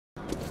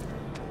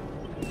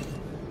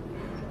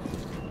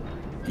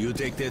You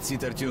take that seat,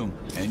 Artyom,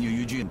 and you,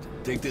 Eugene,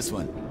 take this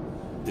one.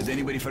 Did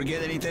anybody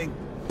forget anything?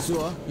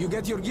 So, you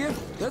get your gear?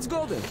 Let's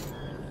go then.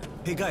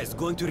 Hey guys,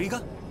 going to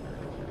Riga?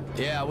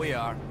 Yeah, we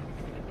are.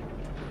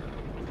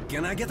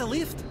 Can I get a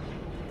lift?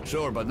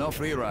 Sure, but no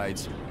free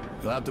rides.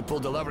 You'll have to pull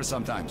the lever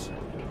sometimes.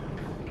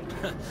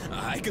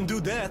 I can do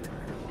that.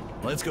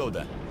 Let's go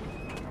then.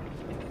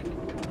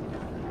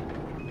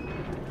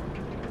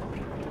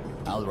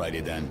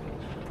 Alrighty then.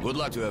 Good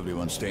luck to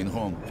everyone staying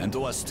home, and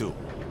to us too.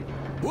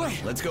 Boy,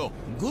 Let's go.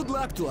 good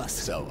luck to us.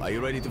 So, are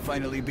you ready to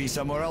finally be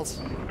somewhere else?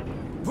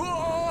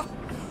 Whoa!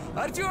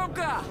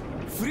 Artyomka!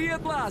 Free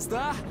at last,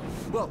 huh?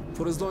 Well,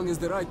 for as long as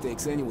the ride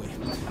takes anyway.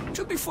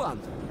 Should be fun.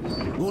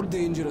 More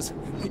dangerous.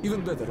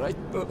 Even better, right?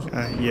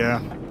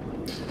 Yeah.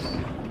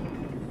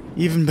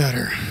 Even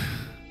better.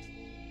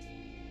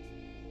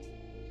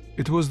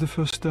 It was the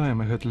first time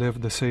I had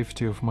left the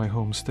safety of my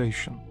home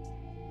station.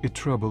 It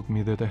troubled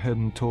me that I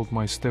hadn't told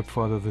my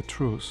stepfather the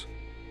truth.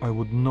 I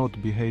would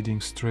not be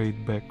heading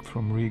straight back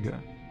from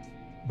Riga,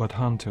 but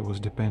Hunter was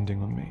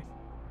depending on me.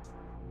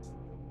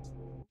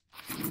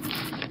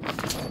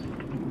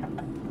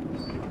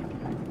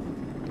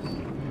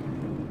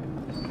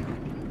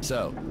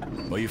 So,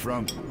 where you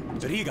from?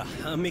 Riga,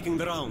 I'm making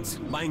the rounds,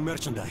 buying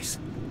merchandise.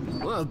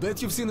 Well, I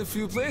bet you've seen a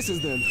few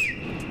places then.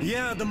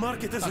 Yeah, the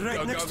market is right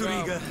Go, next go, to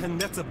go. Riga, and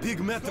that's a big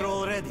metro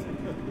already.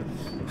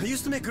 I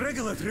used to make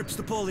regular trips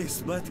to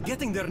Polis, but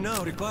getting there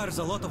now requires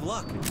a lot of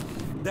luck.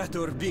 That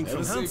or being Have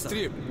from a safe Hansa.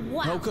 trip.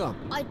 Wow. How come?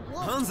 I'd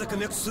love Hansa to.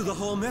 connects to the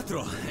whole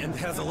metro and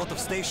has a lot of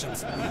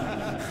stations,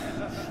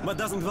 but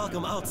doesn't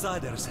welcome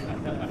outsiders.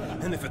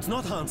 And if it's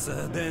not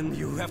Hansa, then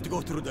you have to go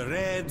through the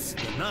Reds,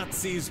 the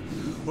Nazis,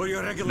 or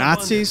your regular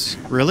Nazis?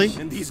 bandits. Really?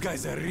 And these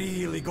guys are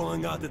really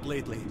going at it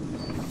lately.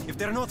 If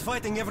they're not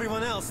fighting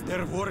everyone else,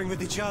 they're warring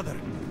with each other.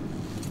 The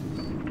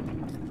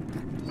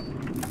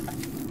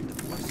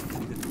worst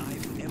thing that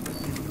I've ever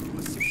been through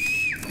was...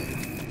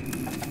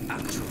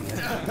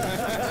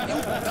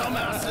 Actually...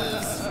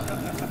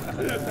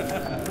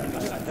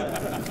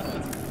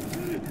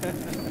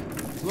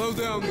 Slow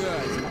down,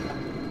 guys.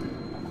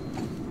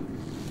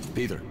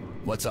 Peter,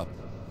 what's up?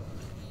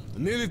 A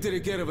military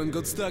caravan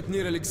got stuck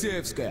near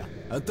Alexeyevskaya.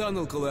 A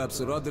tunnel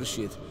collapsed or other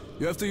shit.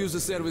 You have to use the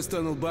service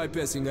tunnel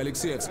bypassing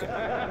Alexeyevskaya.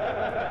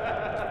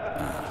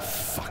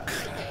 Fuck,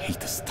 I hate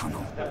this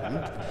tunnel.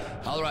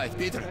 Alright,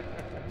 Peter,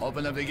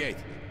 open up the gate.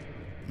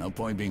 No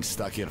point being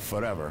stuck here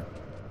forever.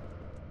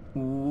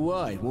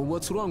 Why? Well,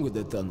 what's wrong with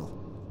that tunnel?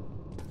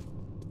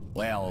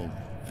 Well,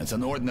 it's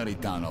an ordinary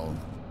tunnel.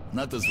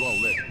 Not as well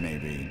lit,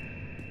 maybe.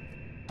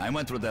 I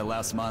went through that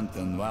last month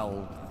and,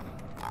 well,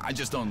 I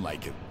just don't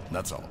like it.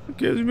 That's all.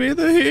 Gives me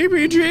the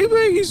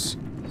heebie-jeebies.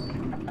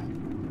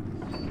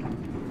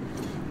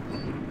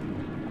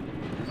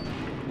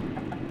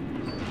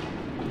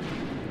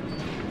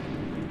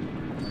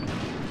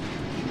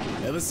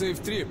 Have a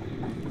safe trip.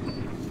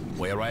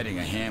 We're riding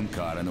a ham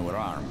car and we're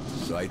armed,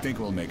 so I think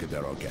we'll make it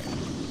there okay.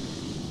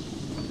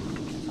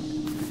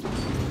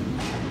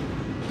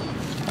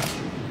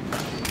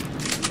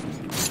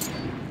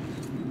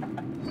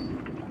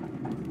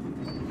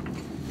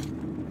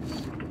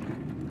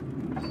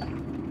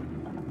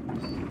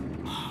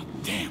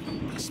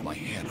 Damn, does my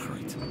head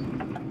hurt.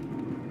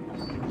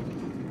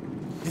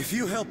 If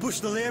you help push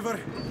the lever,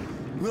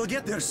 we'll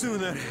get there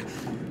sooner.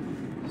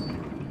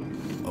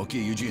 Okay,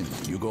 Eugene,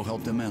 you go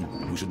help the men.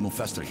 We should move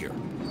faster here.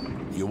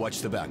 You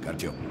watch the back,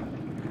 Artyom.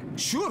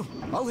 Sure,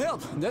 I'll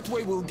help. That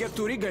way we'll get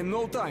to Riga in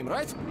no time,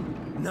 right?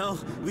 No,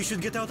 we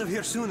should get out of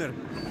here sooner.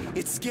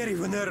 It's scary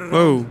when they're around.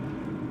 Whoa.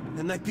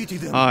 And I pity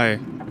them. Hi.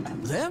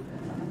 Them?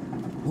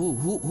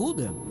 Who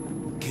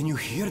them? Can you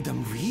hear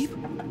them weep?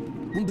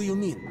 Whom do you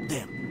mean,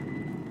 them?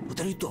 What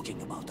are you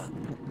talking about, huh?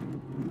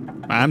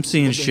 I'm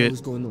seeing What the hell shit.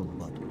 is going on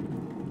about?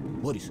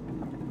 Boris?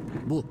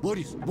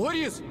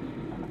 Boris!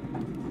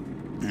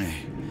 Hey,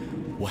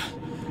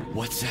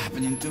 what's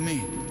happening to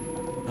me?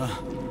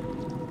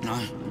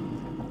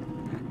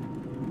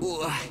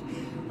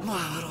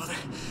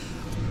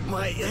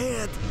 My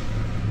head!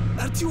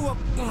 Artyom!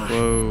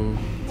 Whoa.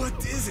 What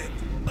is it?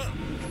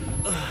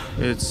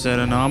 It's an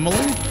anomaly?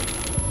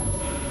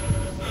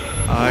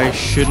 I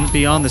shouldn't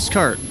be on this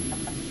cart.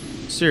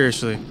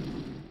 Seriously.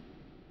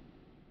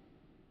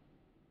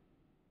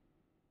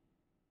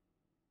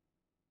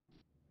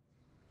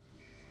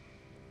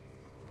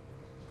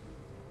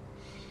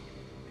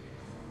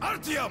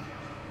 Artyom!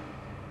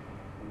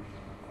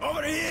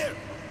 Over here!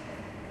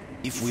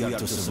 If we are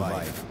to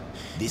survive,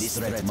 this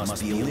threat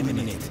must be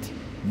eliminated,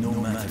 no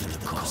matter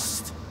the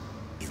cost.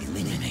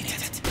 Eliminated.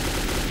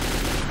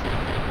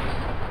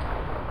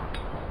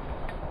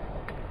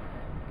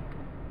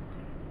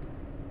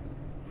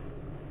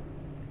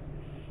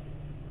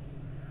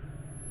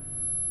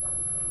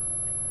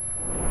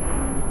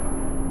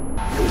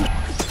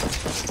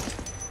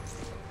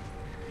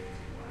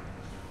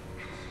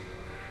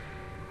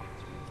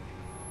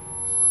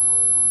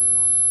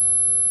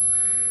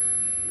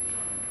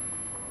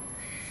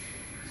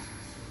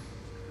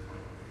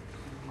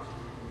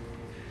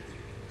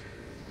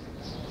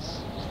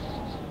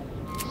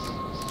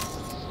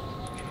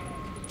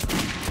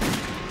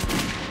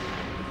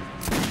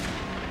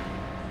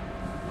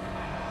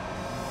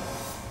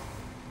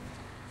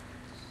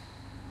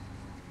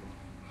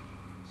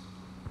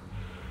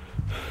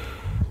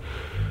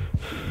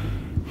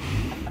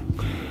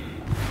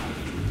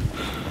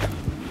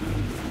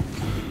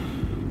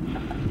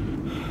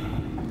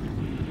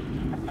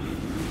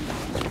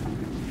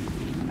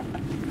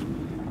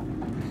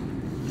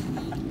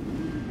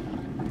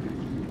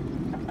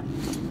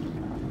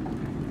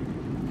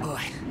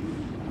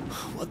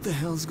 What the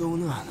hell's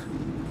going on?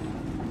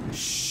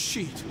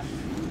 Shit!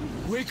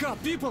 Wake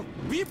up, people!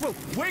 People!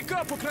 Wake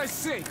up, for Christ's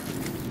sake!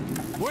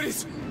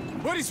 Boris!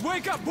 Boris,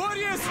 wake up! Boris!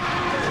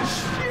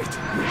 Shit!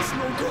 It's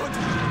no good!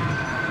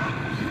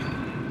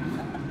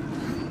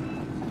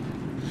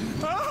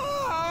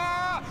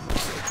 Ah!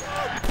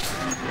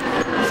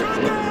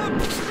 Shut up!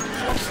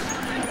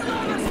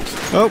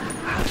 Oh!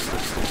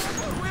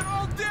 We're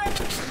all dead!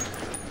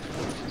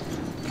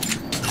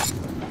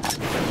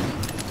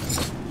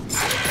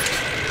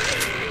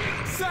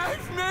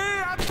 Save me!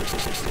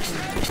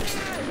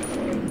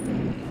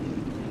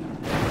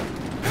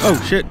 Oh,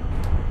 shit.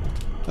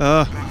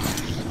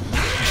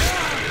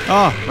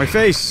 Ah, my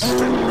face.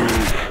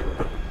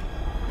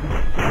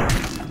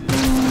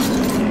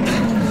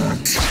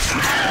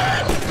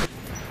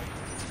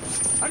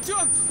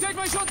 Artyom, take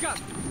my shotgun!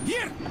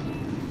 Here!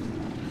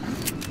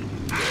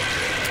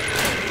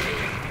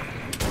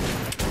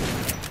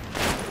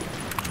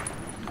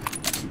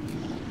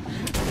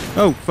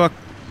 Oh, fuck.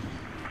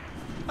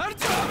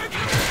 Artyom!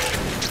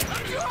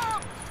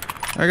 Artyom!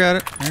 I got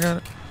it. I got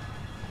it.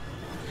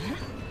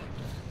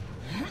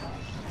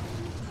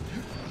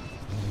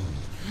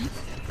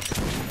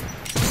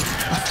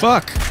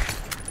 Fuck!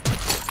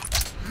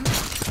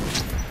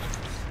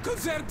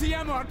 Conserve the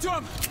ammo,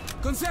 Artyom!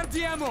 Conserve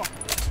the ammo!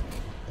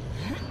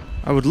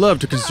 I would love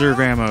to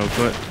conserve ammo,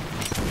 but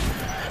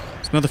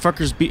these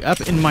motherfuckers be up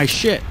in my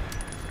shit.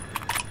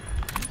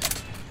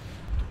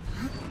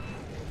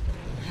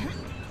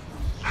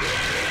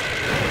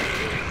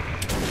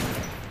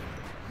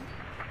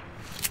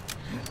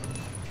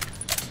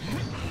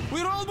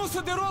 We're almost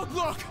at the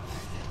roadblock!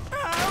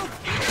 Help!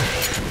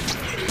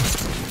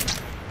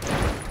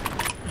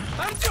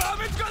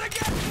 Artyom, it's gonna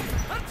get me!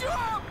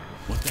 Artyom!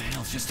 What the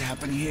hell just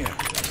happened here?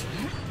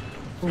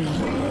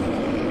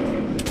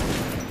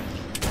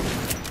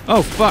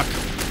 Oh, fuck.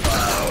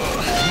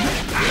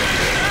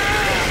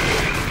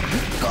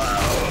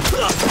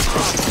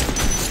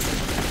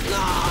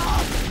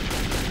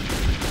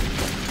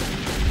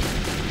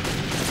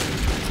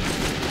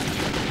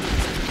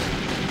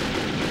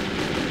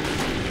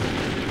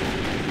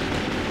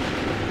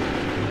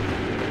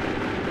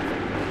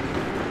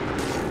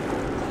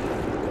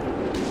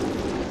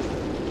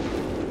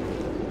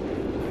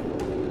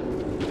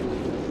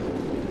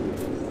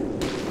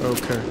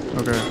 Okay.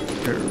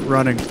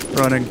 Running.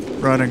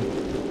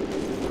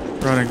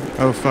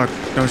 Oh, fuck.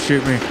 Don't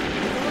shoot me.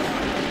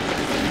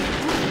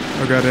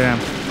 Oh, goddamn.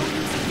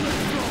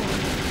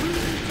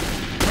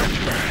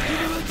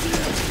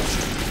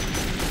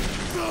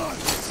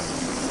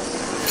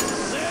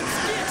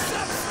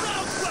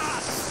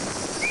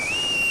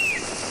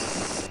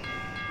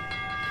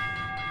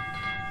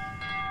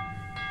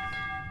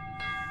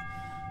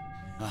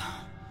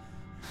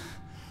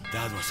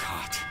 That was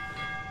hot.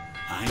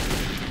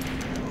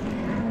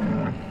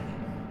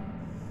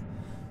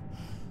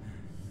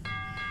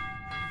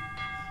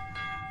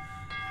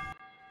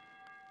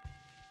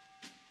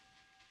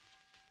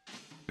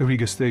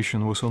 Riga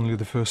station was only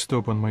the first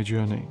stop on my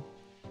journey,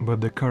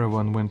 but the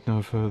caravan went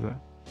no further.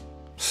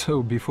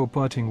 So, before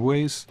parting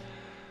ways,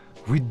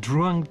 we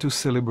drank to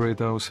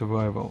celebrate our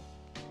survival.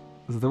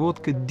 The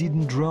vodka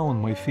didn't drown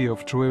my fear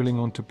of traveling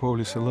on to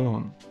Polis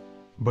alone,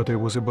 but I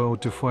was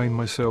about to find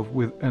myself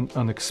with an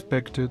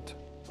unexpected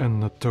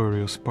and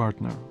notorious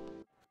partner.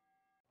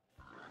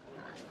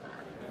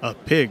 A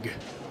pig.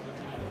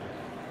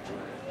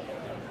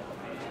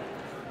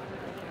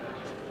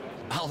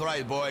 All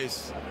right,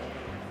 boys.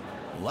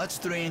 Let's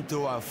train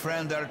to our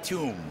friend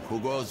Artyom, who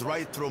goes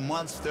right through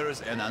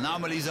monsters and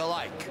anomalies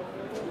alike.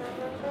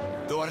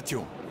 To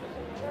Artyom.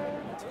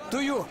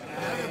 To you!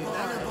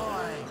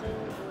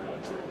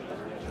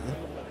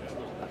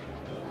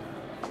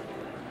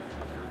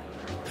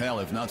 Hell,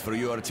 if not for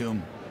you,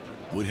 Artyom,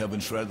 we'd have been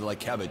shredded like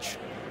cabbage.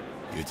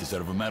 You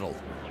deserve a medal.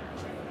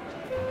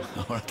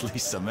 Or at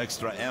least some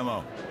extra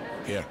ammo.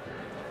 Here,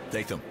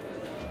 take them.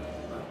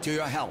 To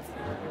your health.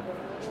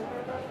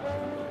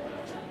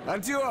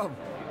 Artyom!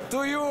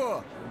 To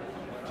you!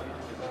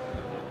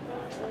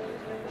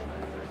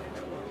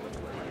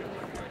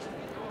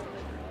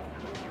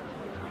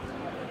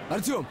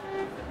 Artyom,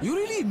 you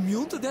really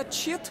immune to that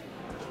shit?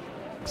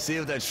 See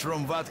if that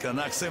shroom vodka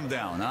knocks him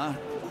down, huh?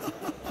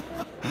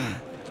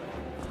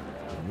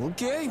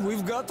 Okay,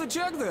 we've got to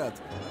check that.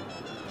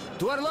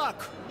 To our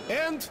luck,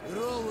 and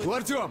to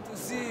Artyom.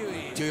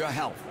 To your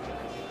health.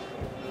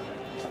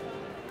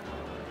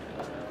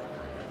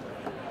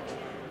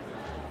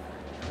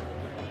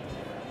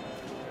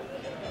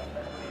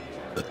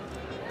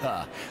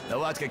 The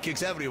vodka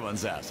kicks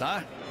everyone's ass,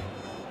 huh?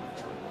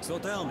 So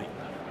tell me,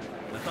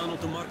 the tunnel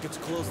to market's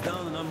closed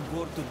down and I'm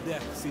bored to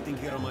death sitting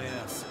here on my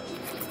ass.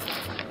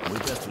 We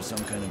passed through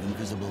some kind of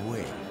invisible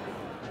way.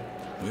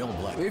 We all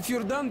black. If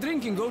you're done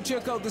drinking, go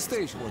check out the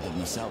station. Word of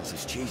Nasalis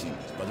is chasing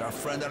us, but our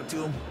friend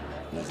Artyom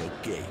was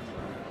okay.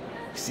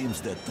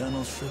 Seems that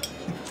tunnel shit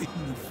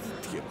didn't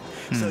fit him.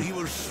 So he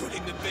was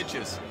shooting the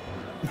bitches.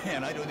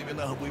 Man, I don't even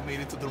know how we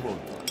made it to the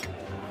roadblock.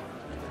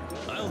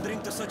 I'll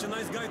drink to such a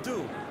nice guy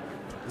too.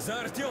 За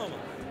Артема!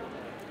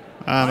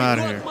 I'm out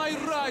of I here. want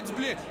my rights,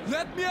 Blake.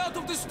 Let me out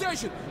of the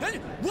station. And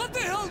what the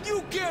hell do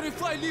you care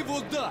if I live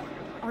or die?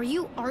 Are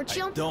you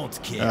Artyom?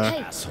 Don't care, Hey,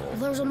 asshole.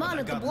 there's a man I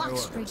at the got Black my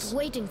Street orders.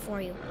 waiting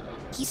for you.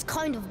 He's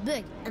kind of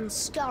big and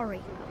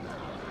scary.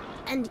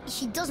 And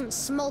he doesn't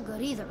smell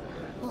good either.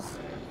 Ugh.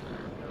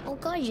 I'll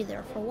guide you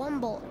there for one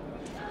bullet.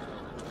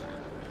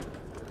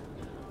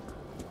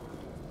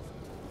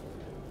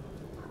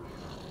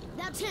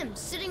 That's him,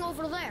 sitting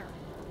over there.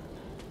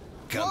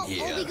 Come Well,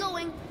 here. I'll be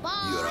going.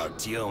 Bye. You're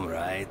Artyom,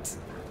 right?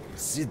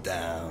 Sit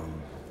down.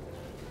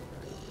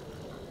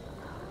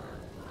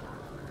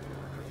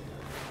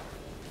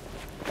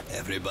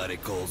 Everybody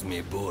calls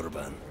me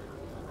Bourbon.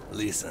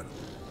 Listen,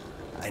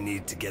 I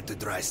need to get to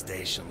Dry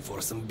Station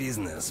for some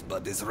business,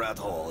 but this rat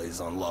hole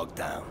is on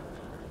lockdown.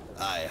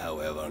 I,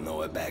 however,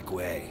 know a back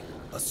way.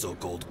 A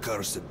so-called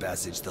cursed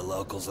passage the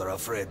locals are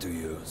afraid to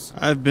use.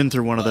 I've been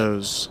through one of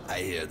those. I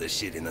hear the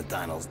shit in the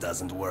tunnels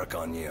doesn't work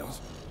on you.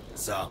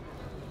 So,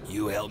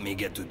 you help me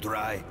get to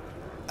Dry,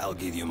 I'll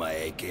give you my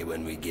AK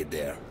when we get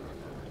there.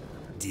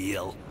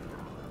 Deal?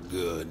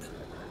 Good.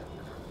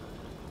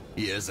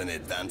 Here's an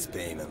advance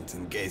payment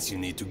in case you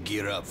need to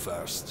gear up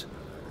first.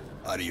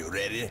 Are you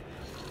ready?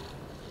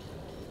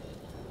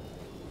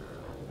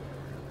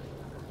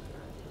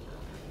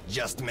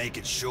 Just make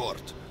it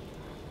short.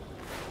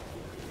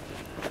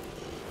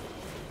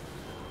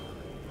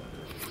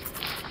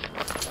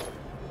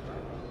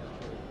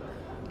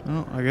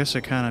 Well, I guess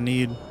I kind of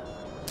need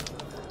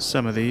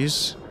some of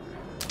these.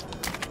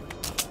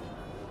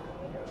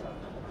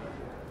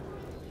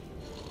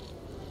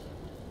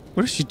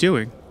 What is she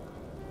doing?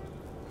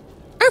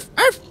 Arf,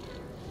 arf.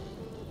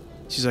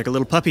 She's like a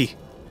little puppy.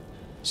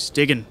 She's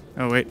digging.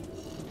 Oh, wait.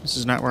 This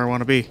is not where I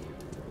want to be.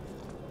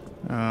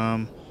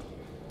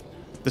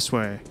 This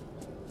way.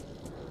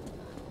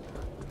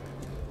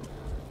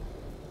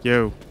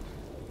 Yo.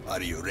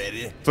 Are you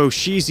ready?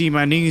 Foshizi,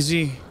 my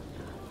kneesy.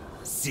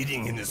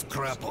 Sitting in this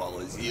crap hole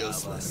is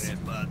useless.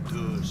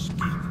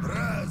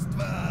 Раз,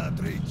 два,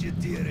 три,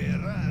 четыре.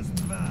 Раз,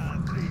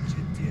 два, три,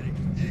 четыре.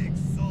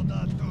 Икс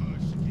сюда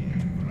тушки.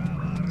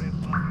 Право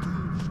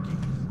репатушки.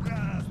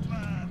 Раз,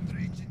 два,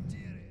 три,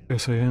 четыре.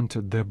 As I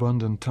entered the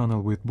abandoned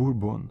tunnel with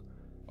Bourbon,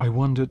 I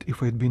wondered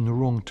if I'd been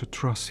wrong to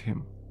trust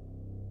him.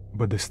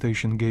 But the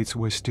station gates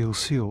were still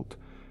sealed,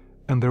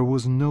 and there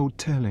was no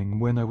telling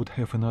when I would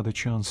have another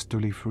chance to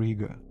leave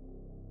Riga.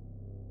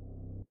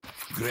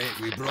 Great,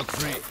 we broke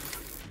free.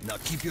 Now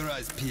keep your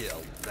eyes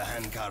peeled. The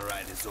handcar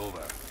ride is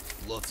over.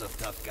 Lots of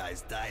tough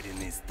guys died in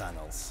these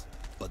tunnels.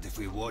 But if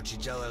we watch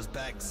each other's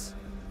backs,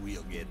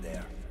 we'll get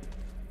there.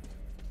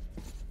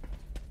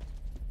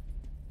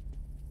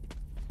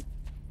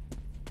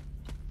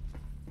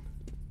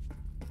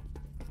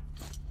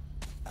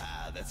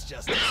 That's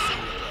just a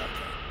single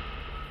worker.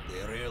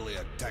 They rarely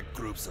attack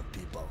groups of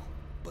people.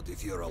 But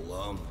if you're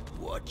alone,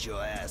 watch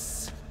your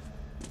ass.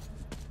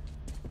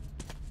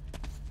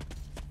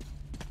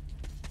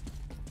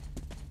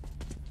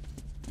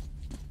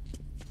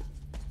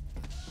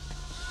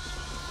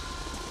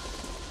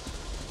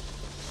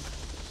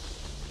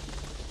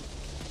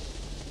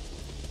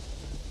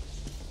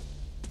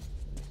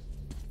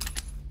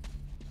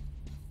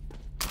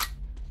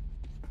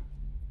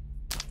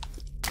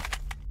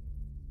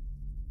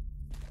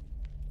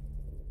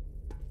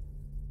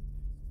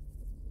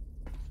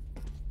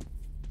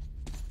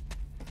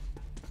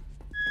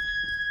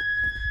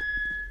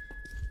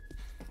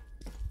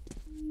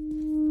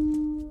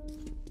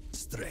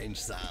 Strange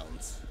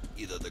sounds.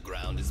 Either the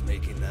ground is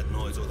making that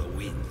noise or the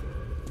wind.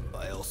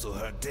 I also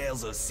heard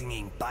tales of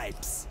singing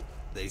pipes.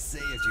 They say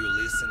if you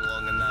listen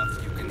long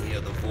enough, you can hear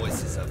the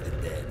voices of the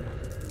dead.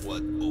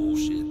 What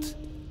bullshit.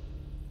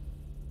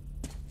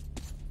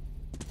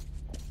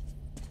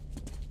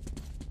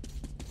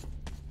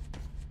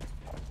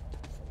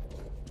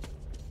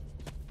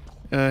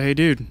 Hey,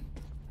 dude.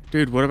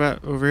 Dude, what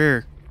about over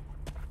here?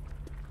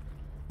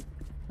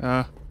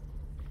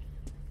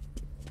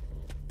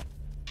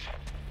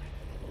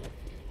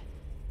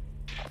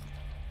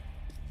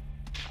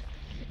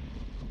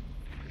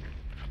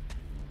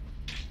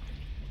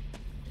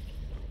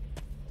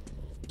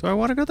 Do I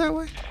want to go that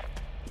way?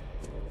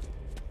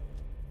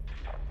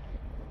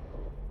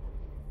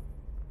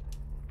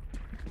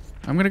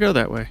 I'm gonna go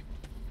that way.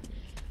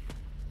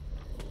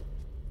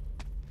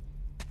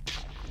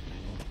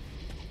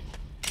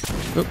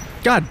 Oh,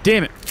 God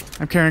damn it!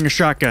 I'm carrying a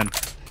shotgun.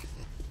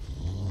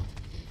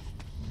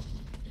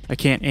 I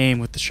can't aim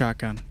with the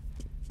shotgun.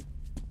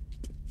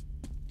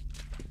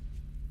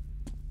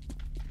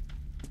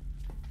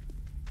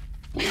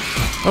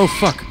 Oh,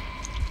 fuck.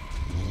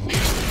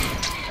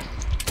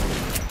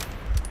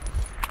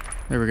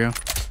 There we go.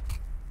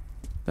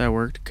 That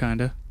worked,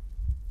 kinda.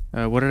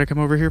 What did I come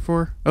over here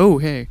for? Oh,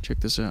 hey, check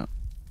this out.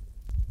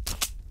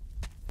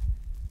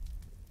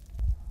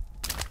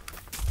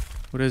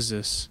 What is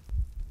this?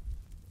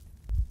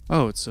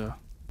 Oh, it's a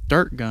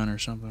dart gun or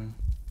something.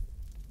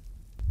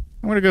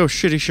 I'm gonna go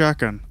shitty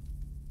shotgun.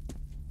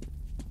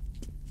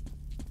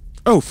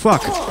 Oh,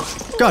 fuck!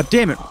 God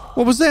damn it!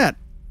 What was that?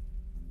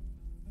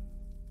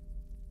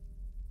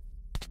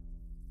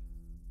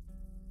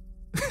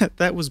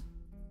 That was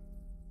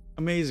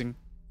amazing.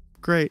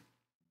 Great.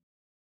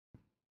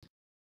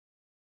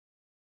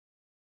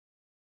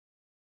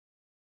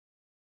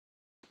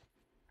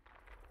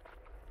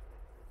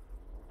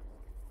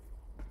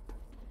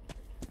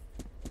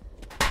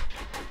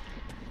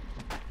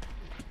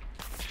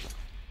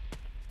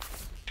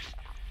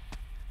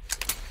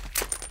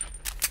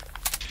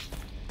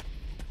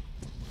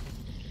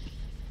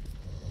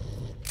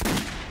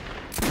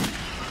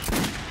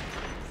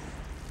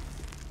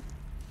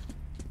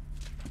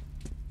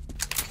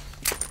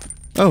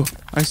 Oh,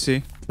 I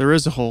see. There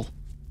is a hole.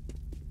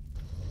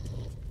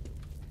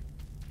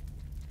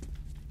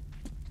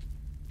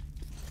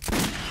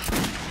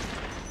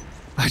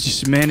 I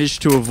just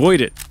managed to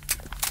avoid it.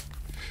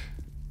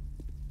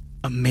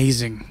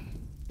 Amazing.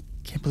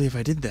 Can't believe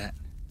I did that.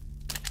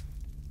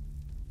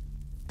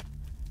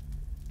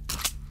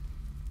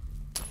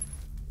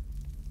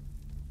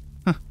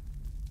 Huh.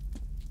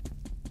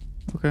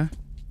 Okay.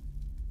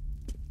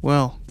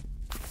 Well.